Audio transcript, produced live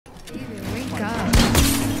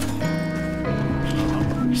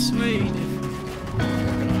sweet.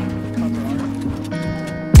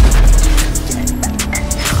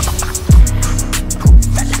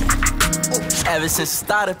 Ever since I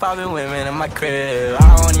started popping women in my crib,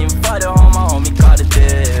 I don't even fuck the home, my homie called it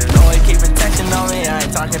dip. No one keep protection on me, I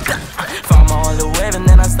ain't talking. Found my only wave and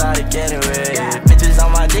then I started getting with bitches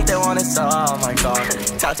on my dick, they want it so, oh my god.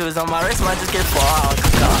 Tattoos on my wrist, might just get fall.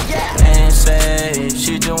 Namesake,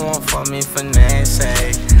 she just won't fuck me for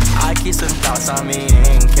namesake. I keep some thoughts on me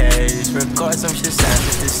in case. Record some shit, send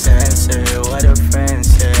it to censor. What a friend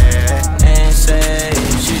said. Namesake,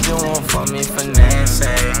 she just won't fuck me for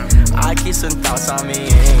namesake. I keep some thoughts on me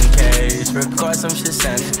in case. Record some shit,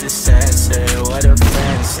 send it to censor. What a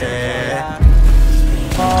friend said.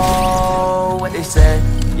 Oh, what they said.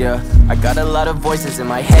 Yeah, I got a lot of voices in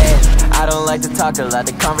my head. I don't like to talk a lot,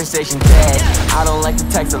 the conversation dead. I don't like to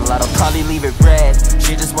text a lot, I'll probably leave it red.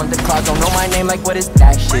 She just want the clock, don't know my name, like what is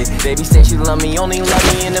that shit? Baby say she love me, only love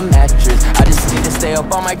me in the mattress. I just need to stay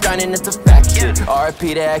up on my grind and it's a fact shit.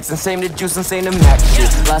 RIP to X and same to Juice and same to Mac shit.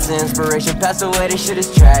 Lots of inspiration, passed away, this shit is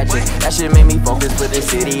tragic. That shit made me focus with the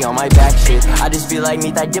city on my back shit. I just feel like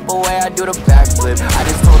need that dip away, I do the backflip. I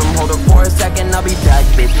just told him hold up for a second, I'll be back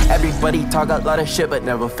bitch. Everybody talk a lot of shit but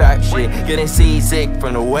never fact shit. Getting seasick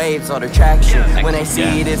from the waves, all the traction. When they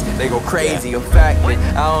see this, they go crazy, affected.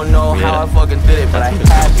 I don't know how I fucking did it, but I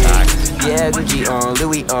have it. Yeah, Gucci,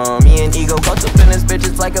 Louis, me and Ego caught up in this bitch,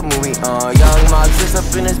 it's like a movie, Young Mox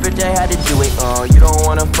up in this bitch, I had to do it, you don't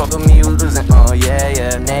wanna fuck with me, you losing,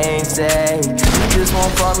 yeah, namesake. You just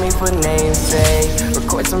won't fuck me for namesake.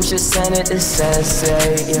 Record some shit, send it to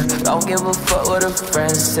sensei, yeah. Don't give a fuck what a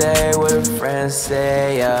friend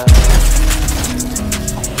say, yeah.